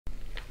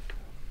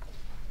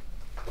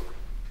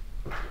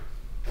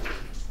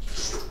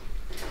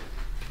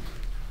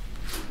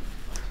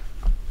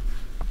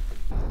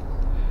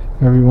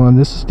Everyone,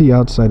 this is the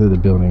outside of the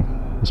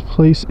building. This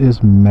place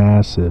is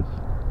massive.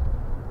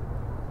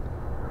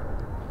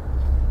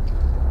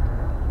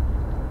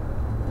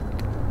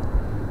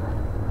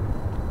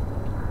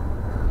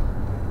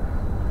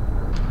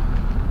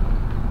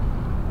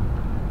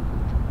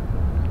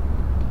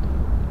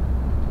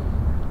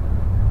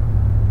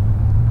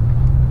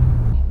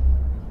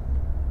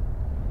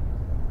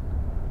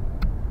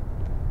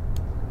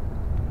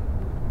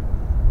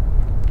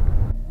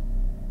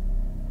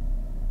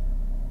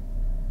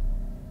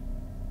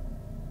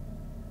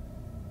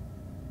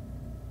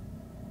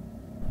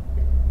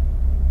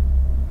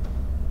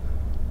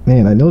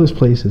 Man, I know this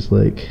place is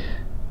like,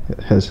 it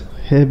has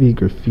heavy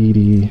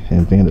graffiti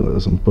and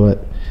vandalism,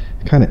 but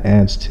it kind of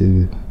adds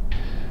to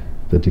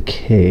the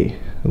decay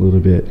a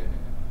little bit.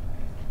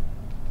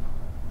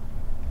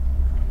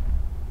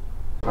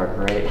 Park,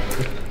 right?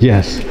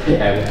 Yes.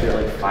 Yeah, I went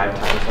there like 5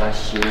 times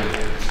last year.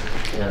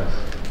 Yeah.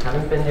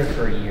 Haven't been there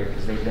for a year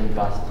because they've been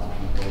busting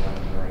people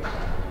left and right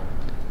now.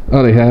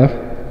 Oh, they have?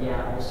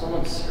 Yeah, well,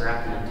 someone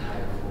scrapped the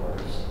entire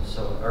floors.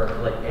 So, or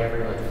like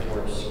every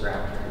floor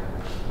scrapped.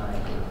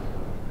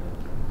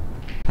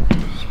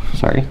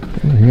 Sorry.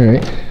 All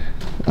right.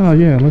 Oh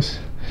yeah,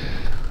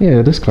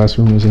 yeah, this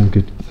classroom was in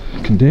good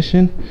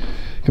condition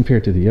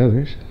compared to the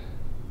others.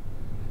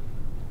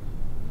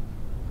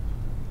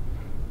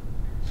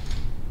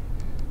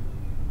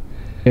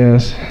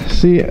 Yes.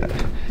 See,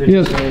 they're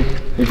just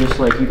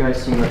like, you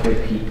guys seem like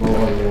good people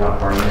and you're not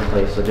harming the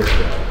place, so just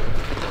go.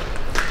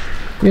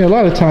 Yeah, a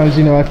lot of times,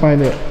 you know, I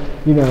find that,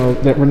 you know,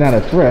 that we're not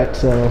a threat,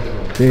 so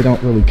they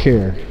don't really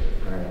care.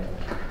 Right.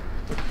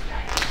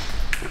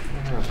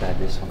 I don't know how bad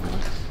this one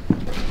was.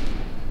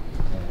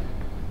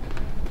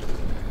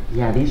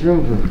 Yeah, these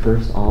rooms were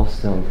first all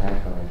stone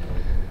tack on.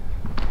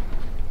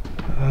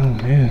 Oh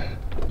man.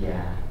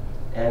 Yeah,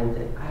 and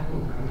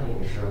I'm not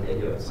even sure what they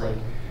do. It's like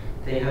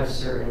they have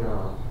certain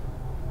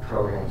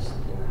programs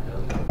in that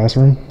building.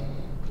 Classroom?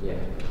 Yeah,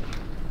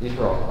 these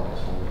were all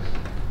classrooms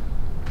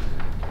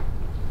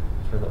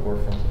for the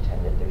orphans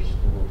attended their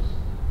schools.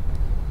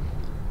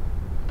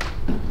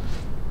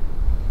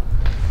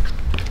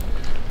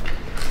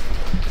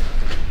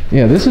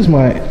 Yeah, this is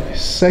my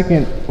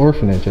second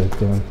orphanage I've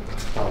done.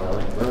 Oh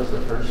really? Where was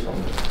the first one?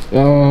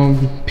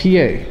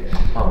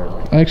 PA. Oh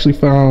really? I actually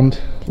found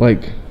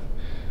like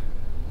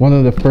one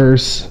of the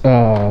first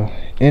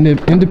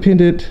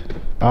independent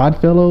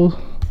Oddfellows.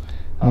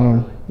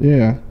 Really?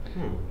 Yeah.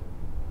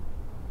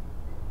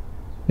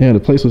 Yeah, the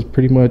place was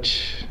pretty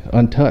much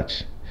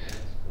untouched.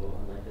 That's cool.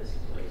 I like this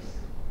place.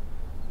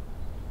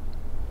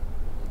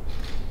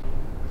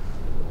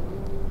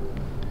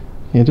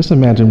 Yeah, just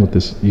imagine what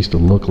this used to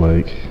look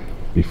like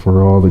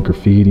before all the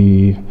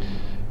graffiti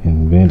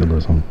and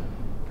vandalism.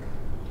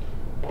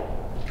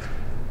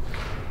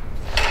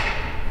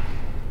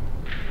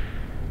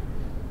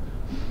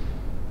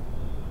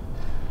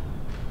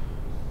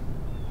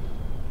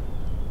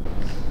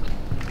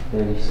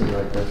 There you see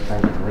like those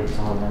kind of lights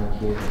on down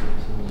here.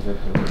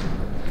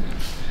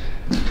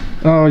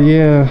 Oh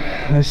yeah,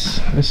 I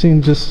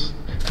seen just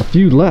a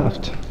few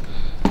left.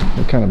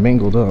 They're kind of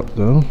mangled up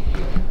though.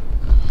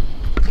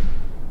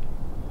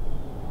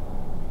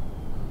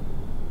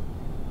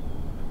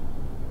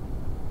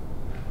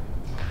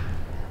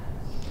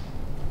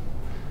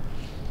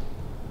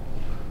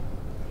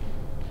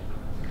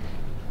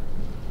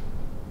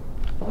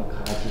 The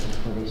cottages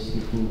before they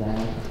scooped them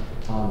down,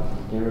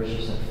 there was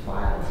just a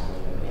file of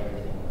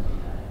everything like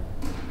that.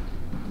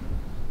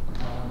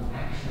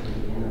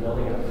 Actually, in the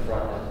building up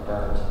front that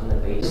burned in the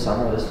base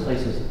summer, this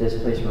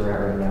place we're at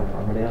right now,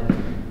 Parmadale,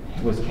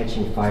 was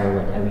catching fire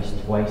like at least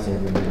twice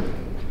every year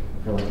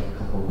for like a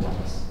couple of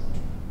months.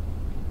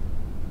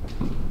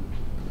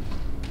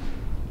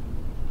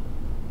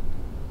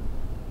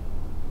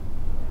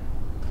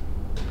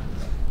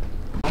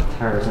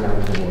 Tower's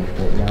not even worth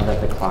it now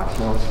that the clock's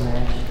all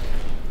smashed.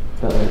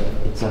 But like,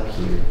 it's up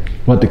here.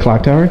 What, the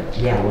clock tower?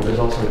 Yeah, well there's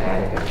also an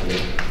attic up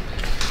here.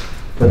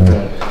 But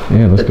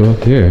yeah, let's go up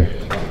there.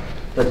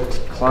 The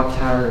clock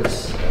tower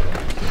is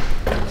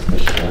the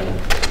show.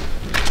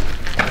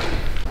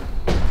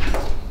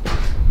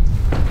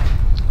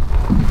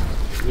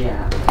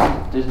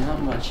 Yeah, there's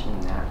not much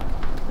in that.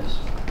 This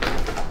one.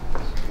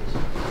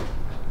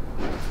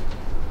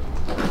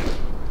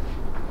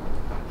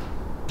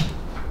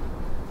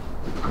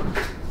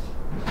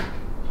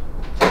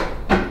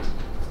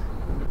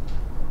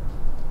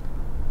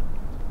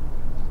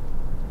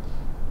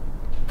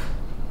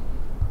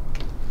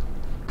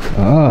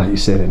 Ah, you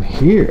said in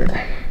here.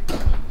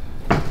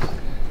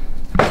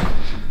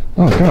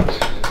 Oh gosh.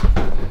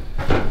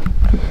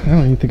 I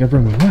don't even think I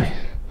brought my light.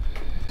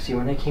 See,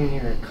 when I came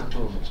here a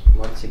couple of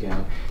months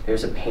ago,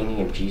 there's a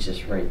painting of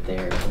Jesus right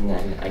there, and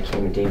then I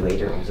came a day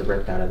later and it was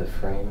ripped out of the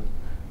frame.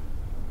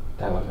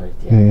 That one right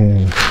there.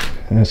 Man,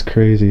 that's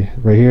crazy.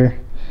 Right here?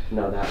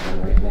 No, that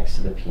one right next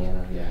to the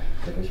piano, yeah.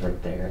 It was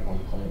right there at one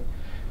point.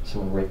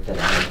 Someone ripped that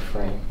out of the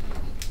frame.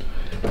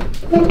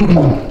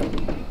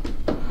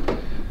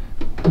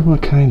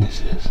 What kind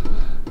this is?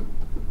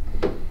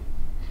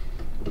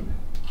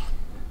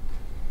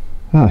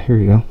 Ah, here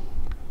you go.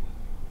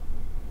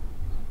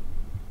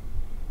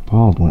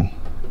 Baldwin.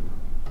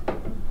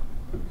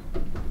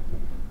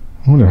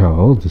 I wonder how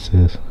old this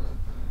is.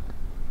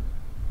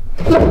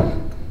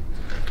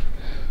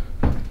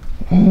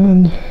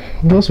 And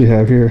what else we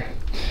have here?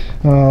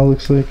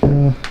 Looks like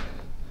a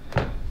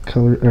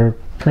color or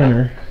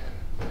printer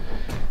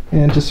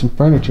and just some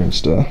furniture and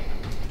stuff.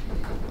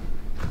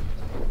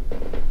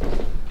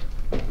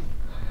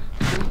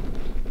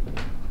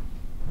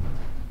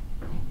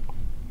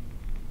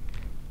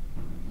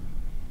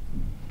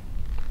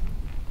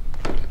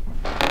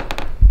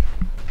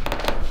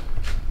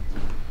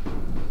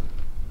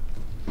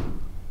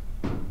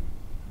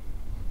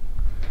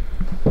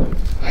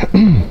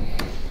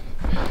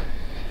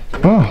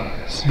 Oh,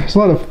 there's a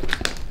lot of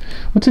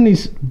what's in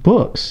these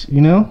books,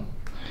 you know?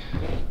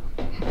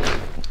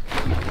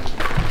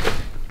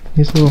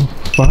 These little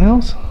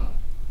files.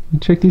 You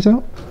check these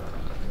out.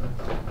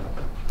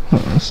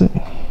 Oh, let's see.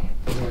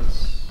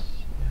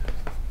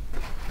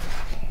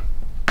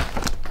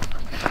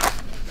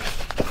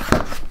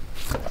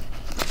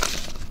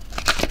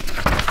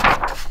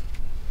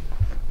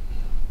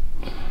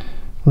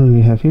 What do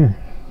we have here?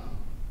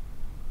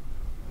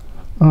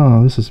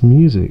 Oh, this is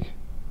music,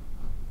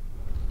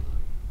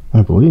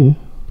 I believe.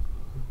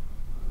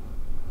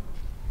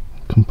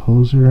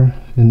 Composer,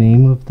 the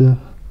name of the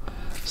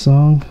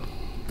song.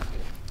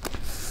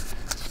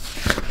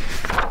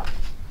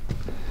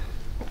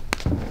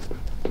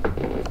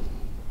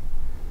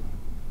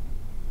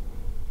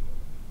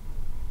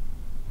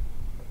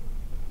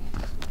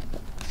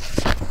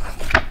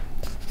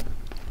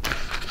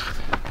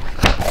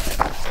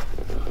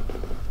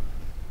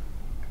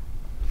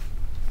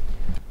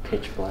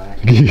 Pitch black.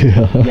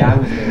 Yeah. Yeah, I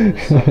was there in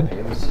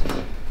the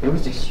summer. It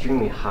was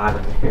extremely hot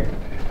in there.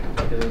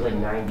 Because it was like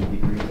 90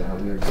 degrees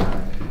out. We were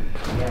dying.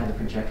 Yeah, the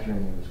projector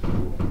in there was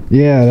cool.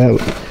 Yeah,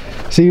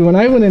 see, when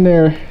I went in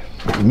there,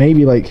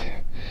 maybe like,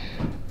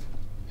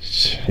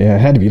 yeah,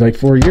 it had to be like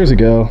 4 years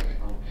ago.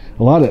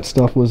 A lot of that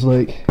stuff was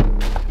like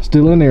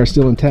still in there,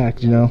 still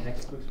intact, you know.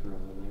 Textbooks were over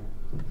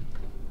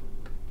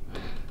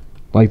there.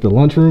 Like the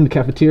lunchroom, the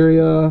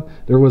cafeteria,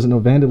 there wasn't no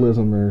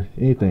vandalism or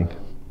anything.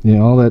 You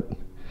know, all that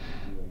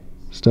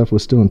stuff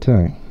was still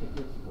intact.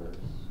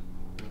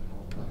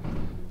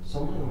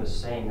 Someone was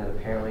saying that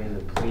apparently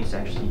the police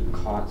actually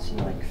caught some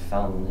like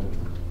felon,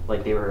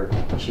 like they were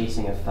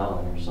chasing a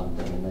felon or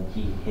something, and then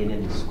he hid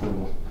in the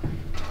school.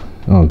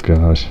 Oh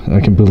gosh,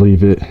 I can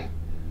believe it.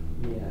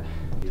 Yeah.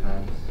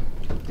 Times.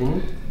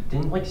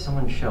 Didn't like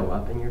someone show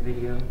up in your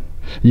video?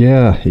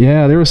 Yeah,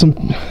 there were some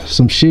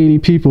shady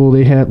people.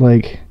 They had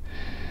like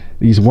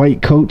these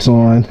white coats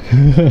on.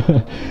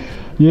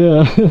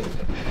 Yeah.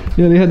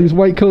 Yeah, they had these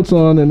white coats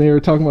on, and they were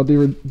talking about they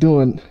were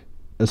doing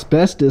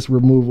asbestos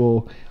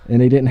removal,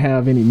 and they didn't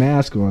have any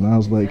mask on. I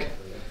was like,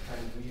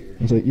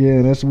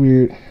 yeah, that's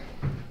weird.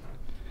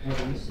 Yeah,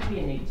 there used to be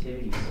a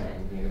nativity set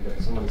in here, but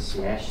someone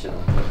smashed it.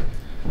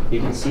 You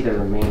can see the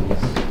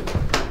remains.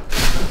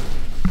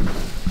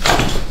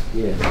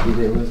 Yeah,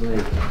 it was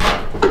like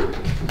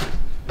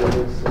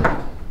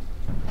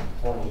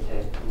 20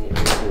 head.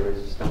 There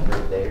was stuff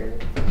right there,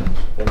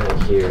 and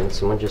then here, and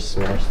someone just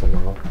smashed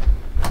them all.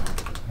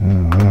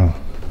 Oh wow.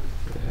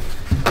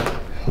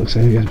 Looks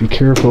like you gotta be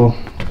careful.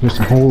 There's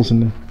some holes in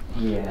the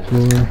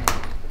floor. Yeah,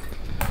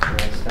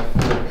 it's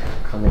definitely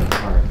coming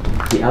apart.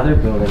 The other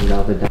building,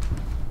 though,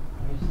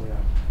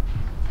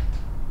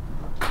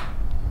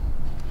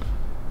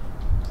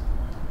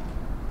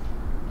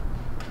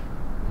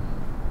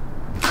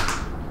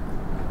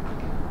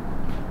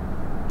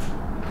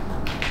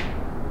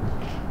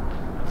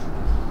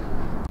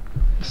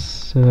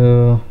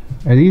 So,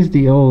 are these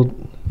the old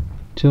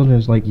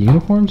children's like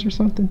uniforms or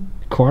something?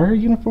 Choir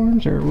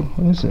uniforms, or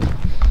what is it?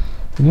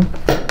 You know?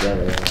 Yeah,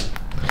 they are.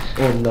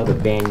 Oh no, the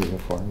band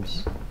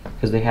uniforms,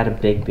 because they had a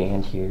big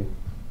band here.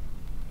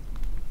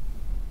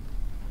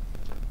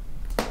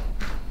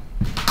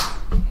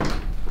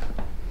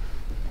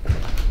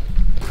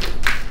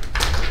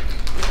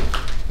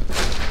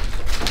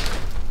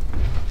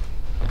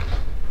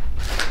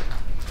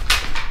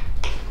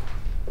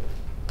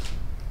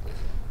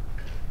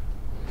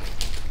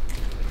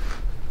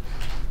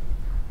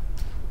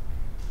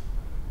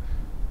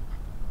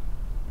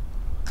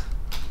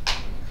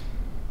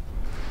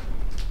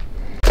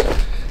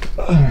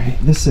 Alright,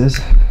 this is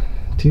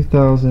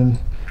 2,000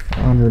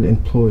 honored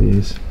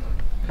employees.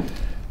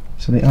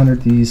 So they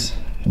honored these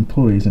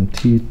employees in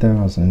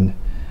 2000,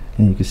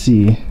 and you can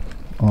see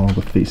all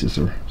the faces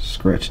are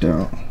scratched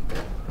out.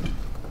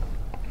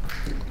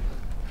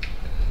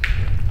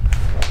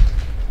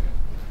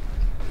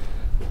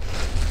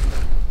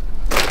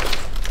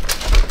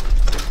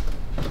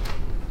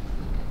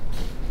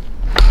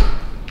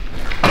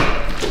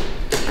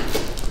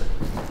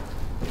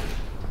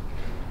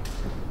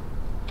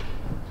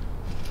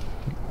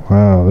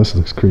 Wow, this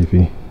looks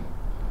creepy.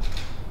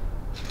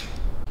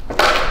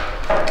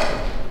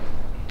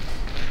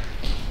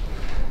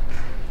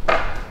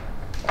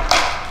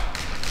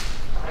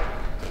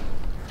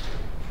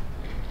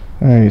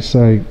 Alright,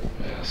 sorry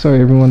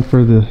everyone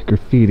for the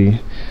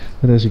graffiti,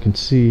 but as you can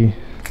see,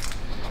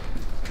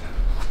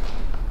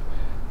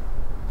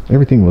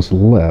 everything was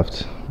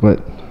left,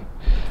 but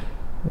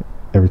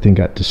everything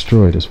got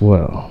destroyed as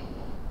well.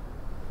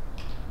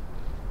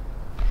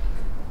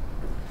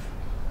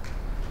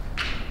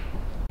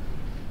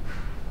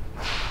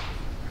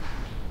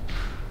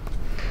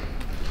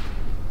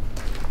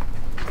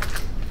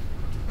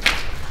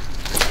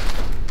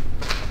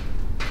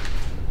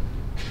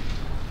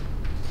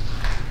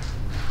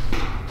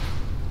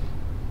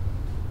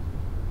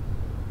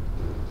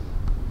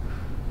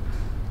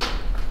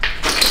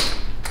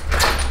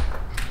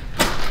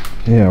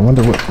 Yeah, I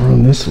wonder what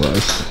room this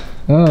was.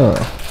 Oh,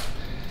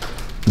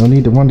 no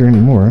need to wonder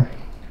anymore.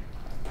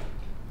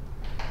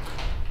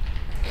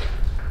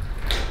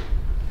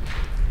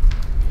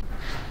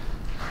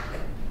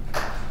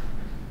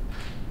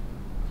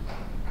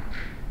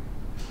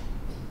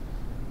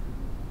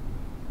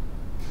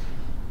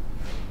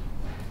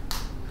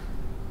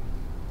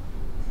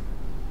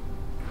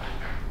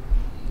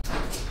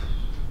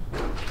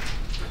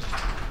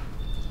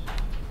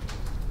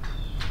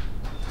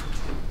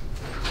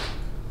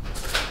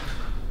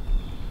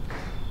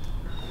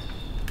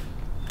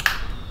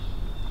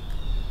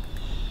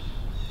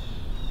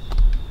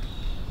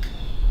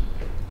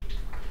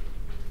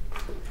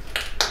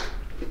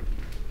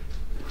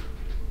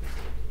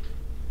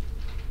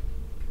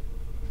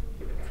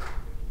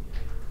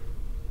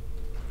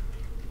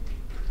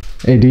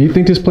 Hey, do you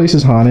think this place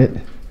is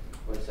haunted?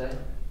 What's that?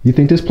 You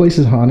think this place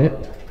is haunted?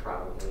 Yeah,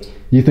 probably.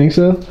 You think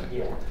so?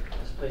 Yeah,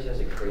 this place has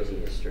a crazy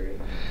history.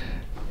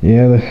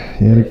 Yeah,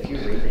 If you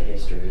read the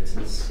history, it's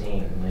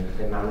insane. Like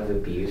the amount of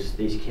abuse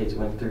these kids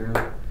went through,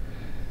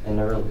 and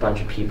there were a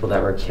bunch of people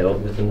that were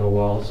killed within the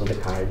walls of the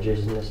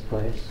cottages in this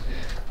place.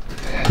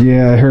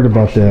 yeah, I heard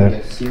about that.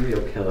 A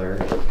serial killer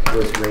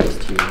was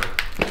raised here.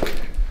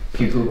 If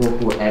you Google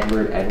who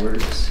Edward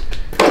Edwards.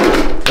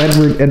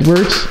 Edward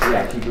Edwards?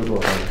 Yeah, if you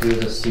Google him, he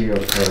was a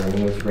serial killer and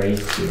he was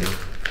raised here.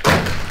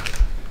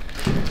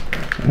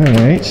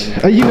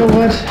 Alright. You know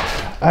what?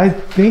 I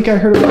think I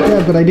heard about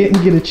that, but I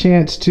didn't get a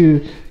chance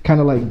to kind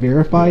of like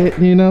verify it,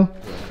 you know?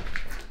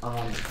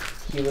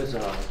 He was,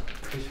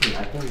 he's from,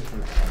 I think he's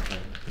from Akron.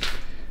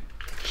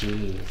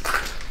 Jeez.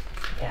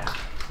 Yeah.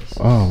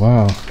 Oh,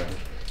 wow.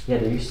 Yeah,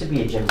 there used to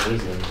be a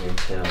gymnasium here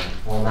too.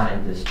 Well, not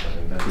in this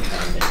building, but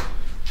behind it.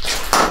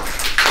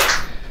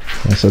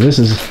 Yeah, so this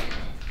is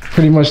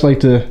pretty much like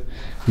the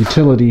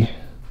utility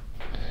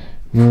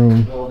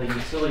room. Well, the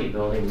utility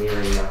building we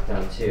already knocked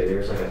down too.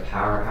 There's like a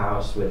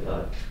powerhouse with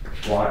a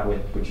water,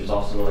 which is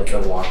also like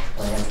a wash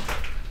plant.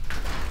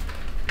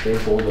 They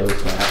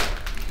bulldozed that.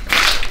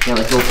 Yeah,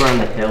 like over on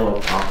the hill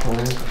of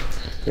Hawthorne,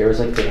 there was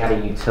like, they had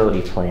a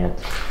utility plant,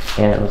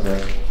 and it was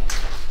like,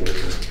 it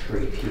was like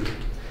creepy.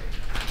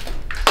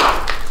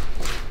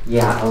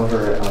 Yeah,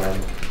 over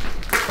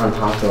on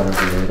Hawthorne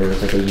over there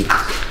was like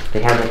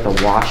they had like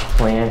the wash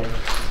plant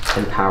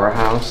and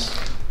powerhouse.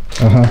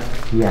 Uh-huh.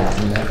 Yeah,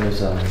 and that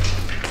was,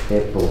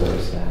 they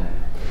bulldozed that.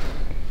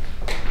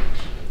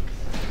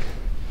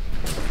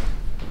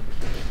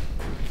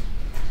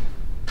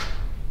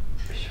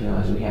 I just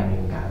realized we haven't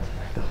even got to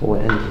like the whole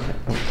end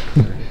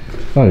yet.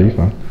 Oh, you're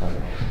fine.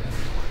 Okay.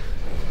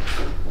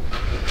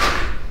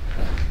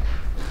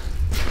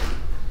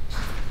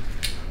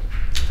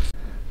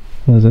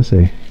 What does that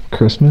say?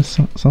 Christmas?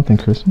 Something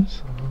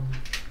Christmas?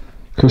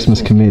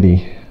 Christmas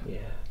committee. Yeah.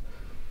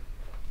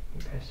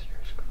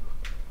 Ambassador's Club.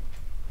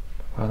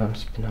 Wow, that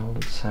must have been an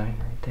old sign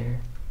right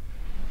there.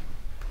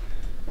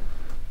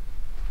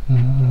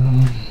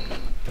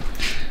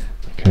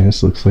 Okay,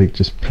 this looks like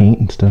just paint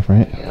and stuff,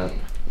 right? Yeah.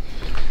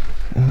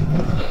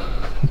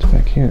 What's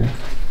back here?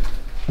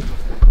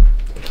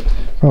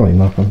 Probably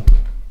nothing.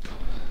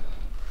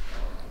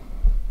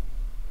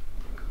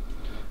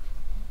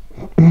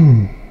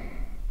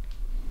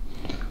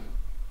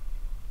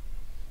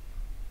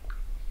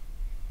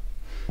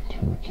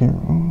 Turn the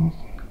camera off.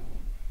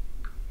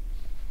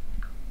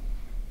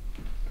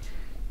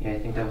 Yeah, I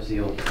think that was the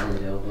old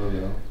Parmadale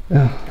logo.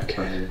 Oh,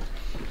 okay.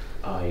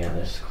 Oh yeah,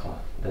 this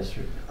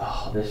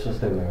was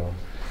the room.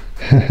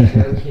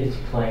 There were kids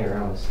playing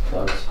around with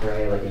bug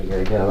spray like a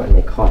year ago, and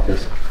they caught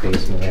this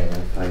basement area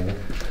on fire.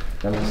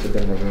 That must have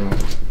been the room.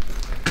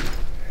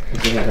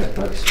 They had a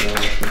bug spray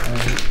or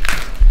something.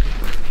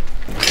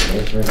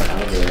 Those were the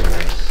elevator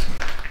doors.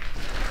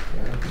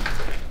 Yeah.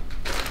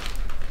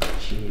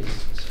 Jeez,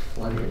 it's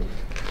flooded.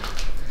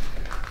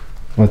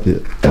 What,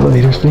 the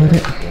elevator's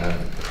flooded? Yeah.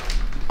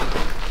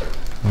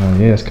 Oh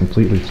yeah, it's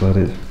completely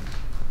flooded.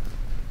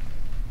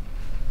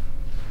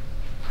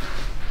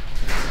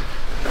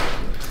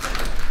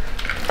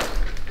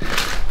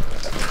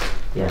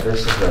 Yeah,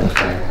 this is where the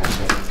fire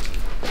happened.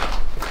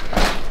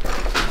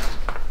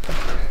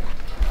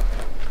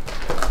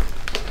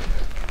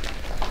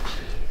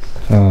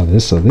 Oh,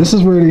 so this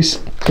is where they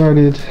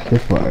started the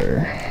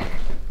fire.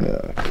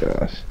 Oh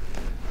gosh.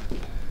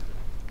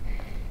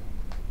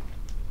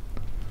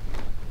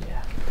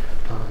 Yeah.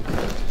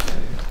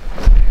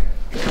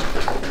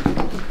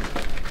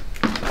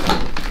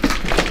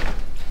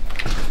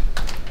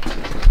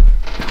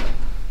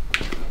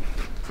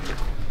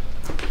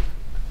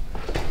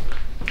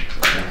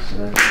 So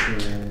that's where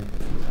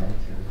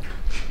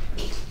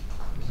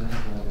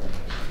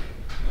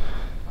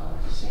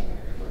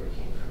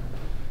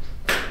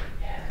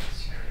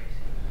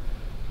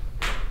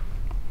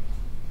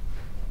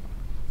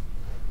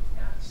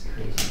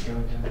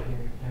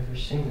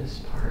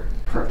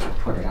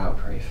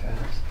very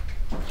fast.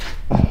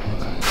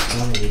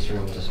 One of these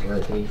rooms is where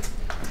they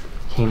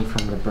came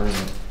from to burn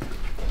it.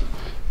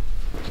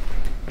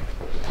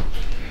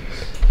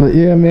 But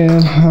yeah,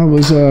 man, I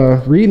was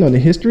reading on the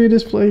history of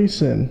this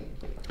place, and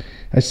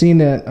I seen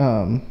that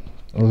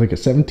it was like a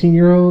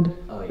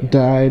 17-year-old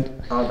died.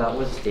 Oh, that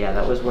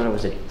was when it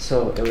was it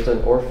was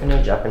an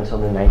orphanage up until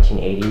the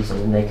 1980s,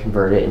 and then they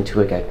converted it into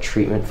like a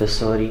treatment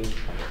facility,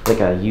 like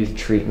a youth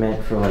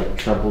treatment for like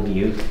troubled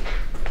youth.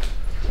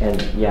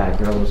 And yeah, a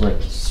girl was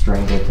like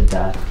strangled to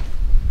death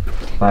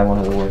by one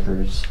of the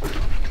workers.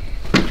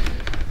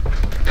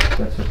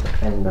 That's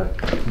what ended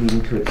up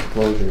leading to its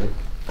closure.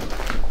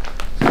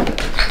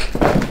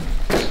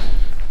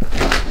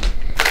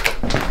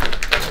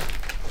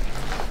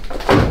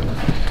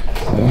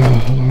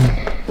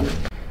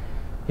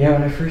 Yeah,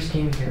 when I first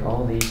came here,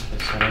 all these were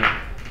set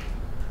up.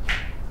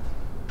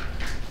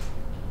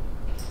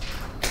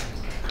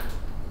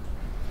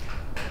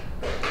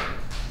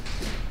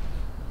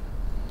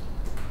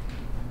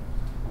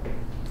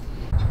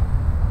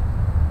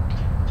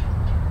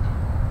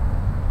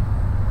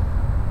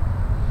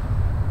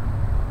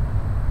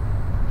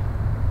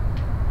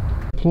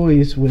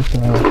 Employees with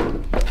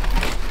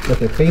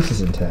their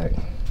faces intact.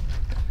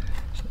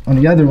 On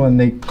the other one,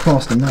 they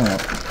crossed them out.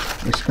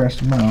 They scratched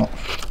them out.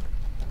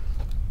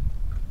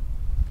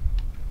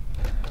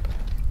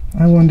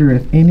 I wonder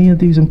if any of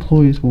these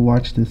employees will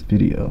watch this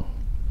video.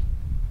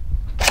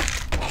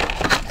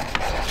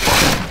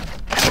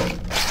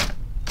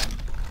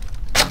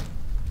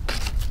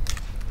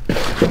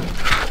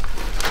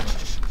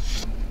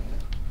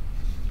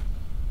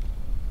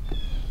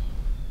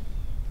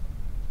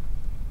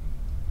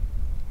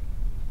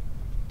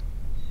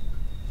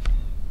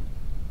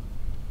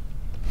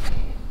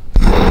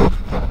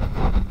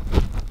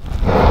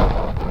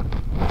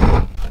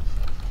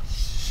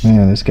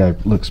 Man, this guy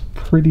looks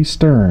pretty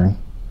stern.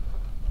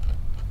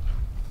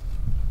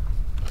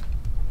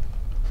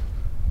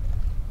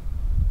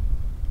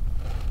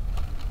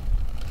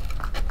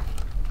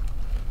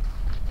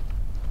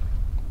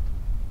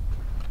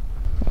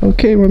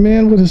 Okay, my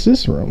man, what is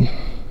this room?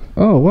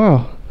 Oh,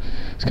 wow.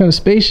 It's kind of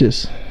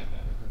spacious.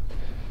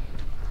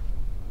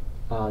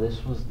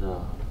 This was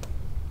the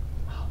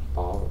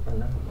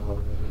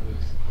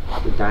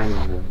the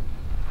dining room.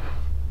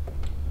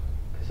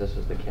 Because this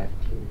was the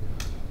cafeteria.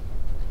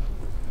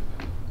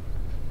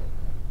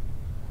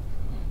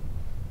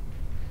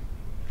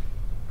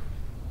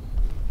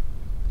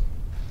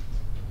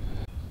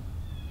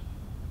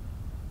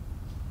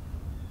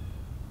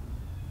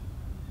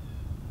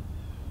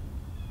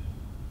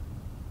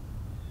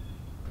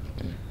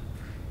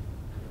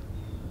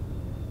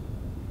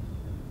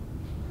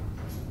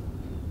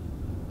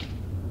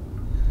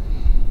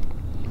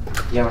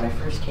 Yeah, when I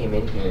first came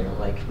in here,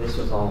 like, this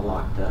was all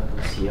locked up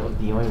and sealed.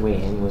 The only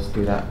way in was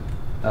through that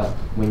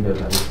window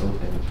that was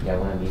open. Yeah,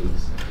 one of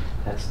these.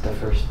 That's the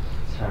first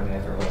time I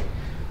ever, like,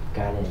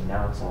 got in.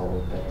 Now it's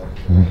all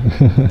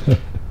open.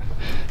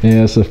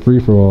 Yeah, it's a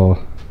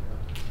free-for-all.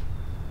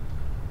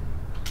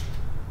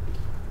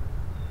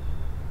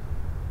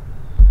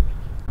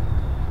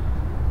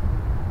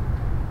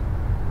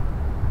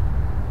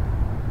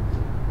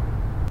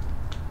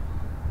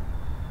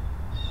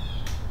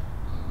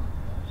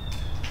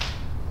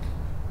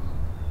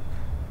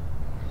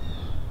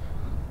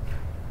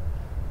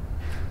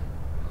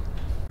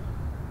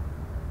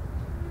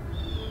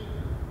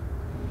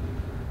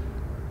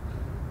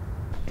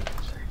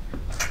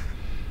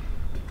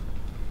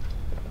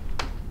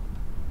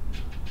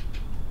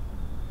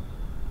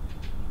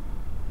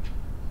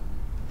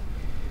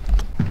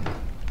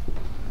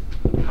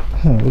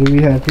 What do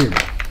we have here?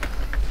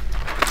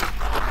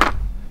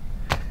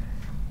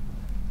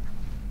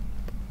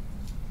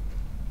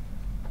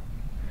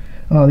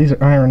 Oh, these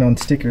are iron-on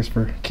stickers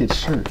for kids'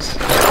 shirts.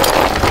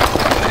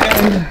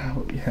 And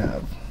what we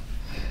have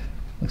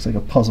looks like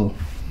a puzzle.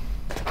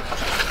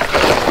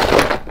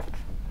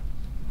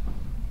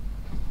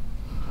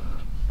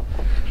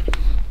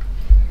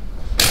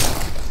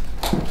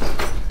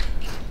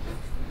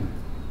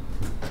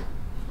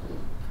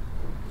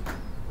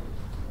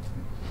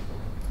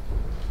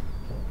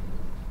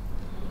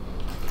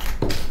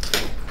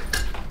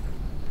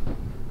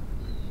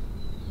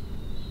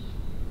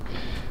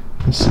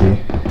 Let's see.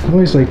 I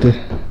always like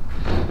to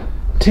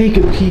take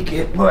a peek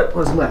at what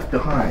was left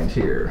behind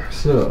here.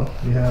 So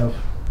we have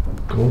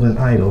Golden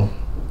Idol.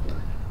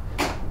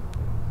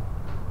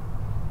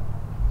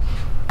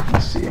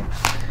 Let's see.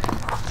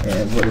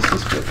 And what is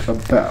this book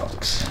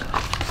about?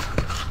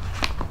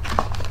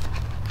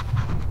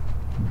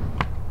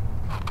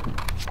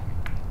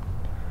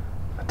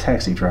 A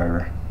taxi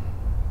driver.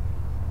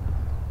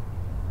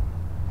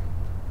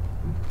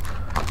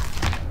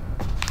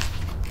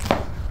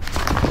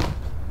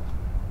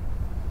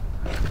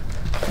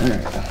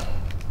 Alright.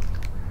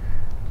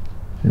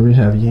 Here we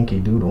have Yankee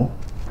Doodle.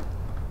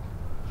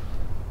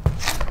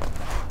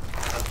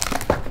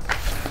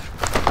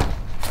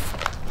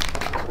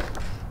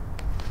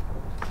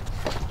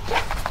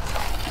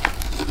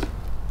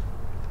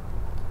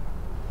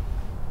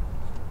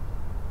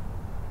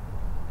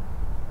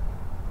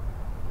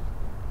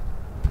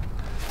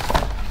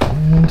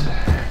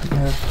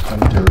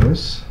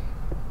 Honduras.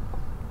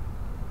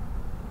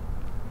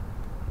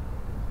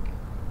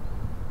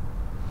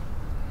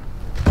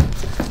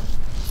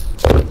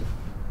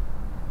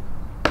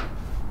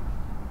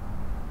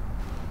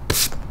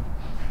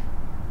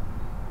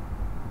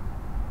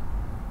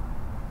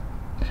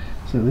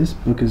 So this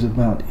book is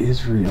about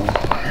Israel.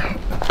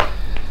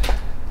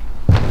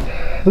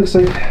 Looks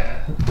like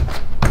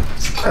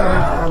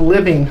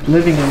living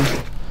in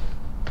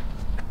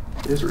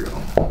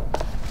Israel.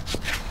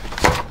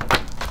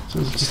 So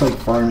it's just like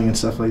farming and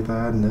stuff like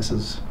that, and this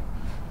is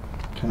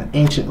kind of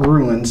ancient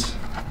ruins.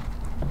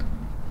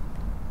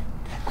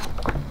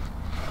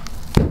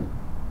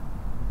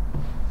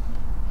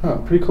 Oh,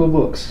 pretty cool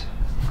books.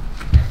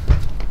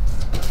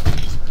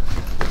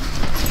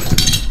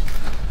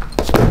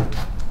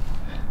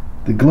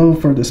 The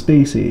Globe for the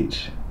Space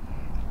Age.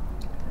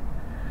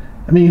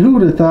 I mean, who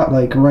would have thought,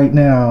 like, right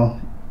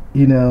now,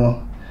 you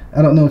know,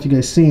 I don't know if you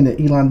guys seen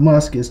that Elon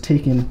Musk is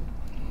taking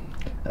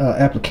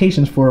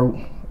applications for a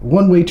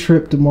one-way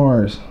trip to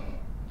Mars.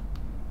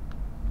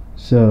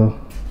 So,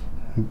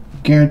 I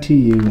guarantee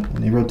you,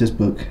 when they wrote this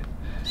book,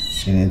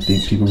 they didn't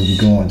think people would be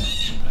going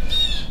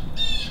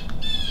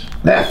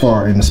that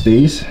far into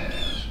space.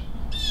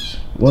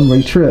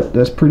 One-way trip,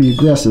 that's pretty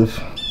aggressive.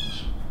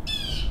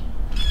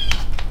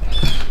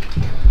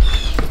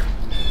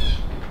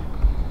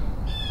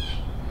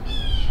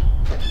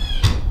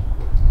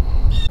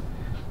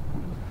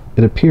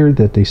 It appeared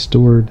that they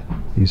stored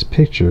these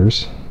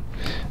pictures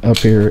up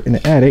here in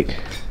the attic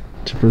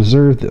to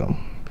preserve them.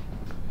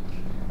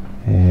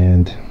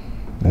 And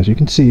as you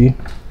can see,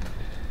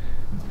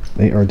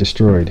 they are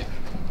destroyed.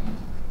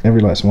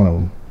 Every last one of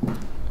them.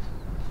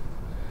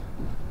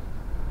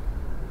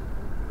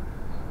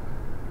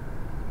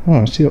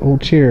 Oh, I see an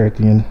old chair at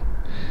the end.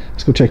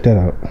 Let's go check that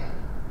out.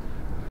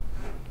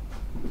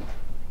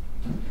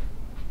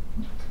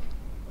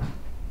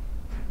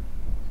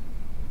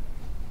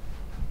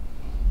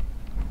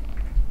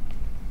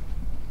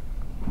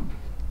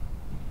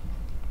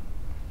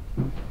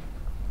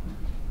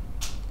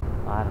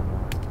 I don't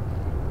know.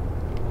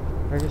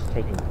 They're just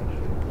taking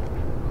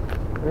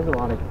pictures. There's a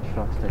lot of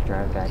trucks that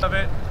drive back. Of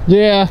it.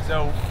 Yeah.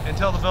 So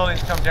until the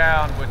buildings come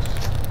down, which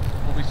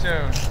will be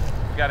soon,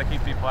 we got to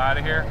keep people out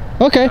of here.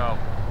 Okay. So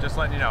just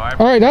letting you know.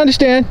 All right, I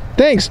understand.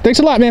 Thanks. Thanks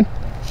a lot, man.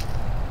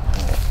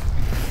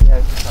 Yeah,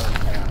 it's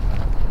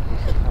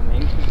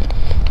coming.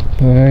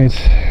 All right.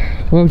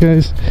 Well,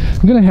 guys,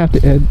 I'm gonna have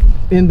to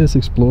end this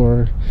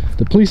Explorer.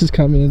 The police is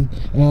coming.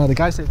 The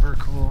guy said we're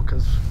cool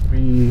because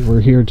we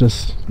were here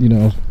just, you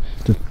know,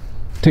 to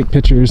take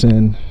pictures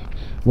and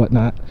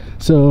whatnot.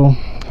 So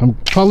I'm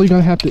probably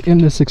gonna have to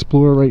end this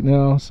Explorer right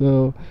now.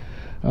 So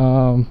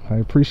I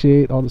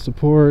appreciate all the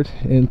support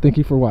and thank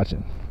you for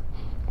watching.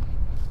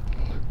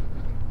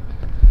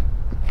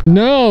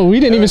 No, we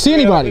didn't even see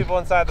anybody. People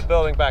inside the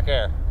building back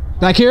there.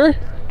 Back here?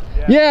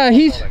 Yeah,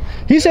 he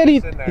said he.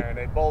 In there and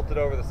they bolted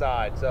over the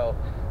side. So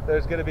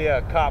there's going to be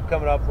a cop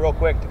coming up real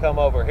quick to come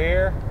over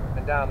here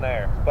and down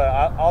there. But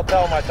I'll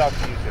tell him I talked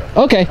to you two.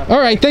 Okay. All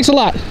right. Thanks a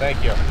lot.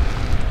 Thank you.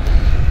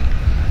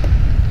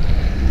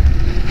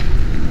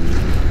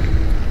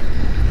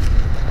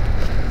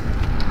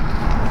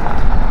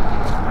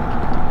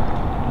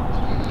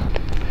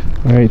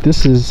 All right.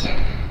 This is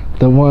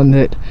the one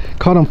that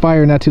caught on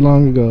fire not too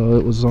long ago.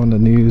 It was on the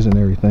news and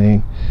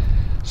everything.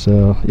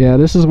 So yeah,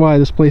 this is why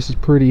this place is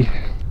pretty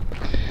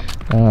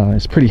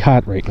it's pretty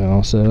hot right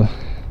now. So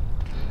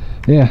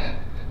yeah,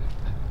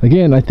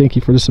 again, I thank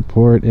you for the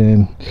support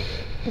and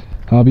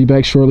I'll be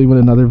back shortly with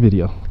another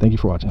video. Thank you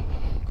for watching.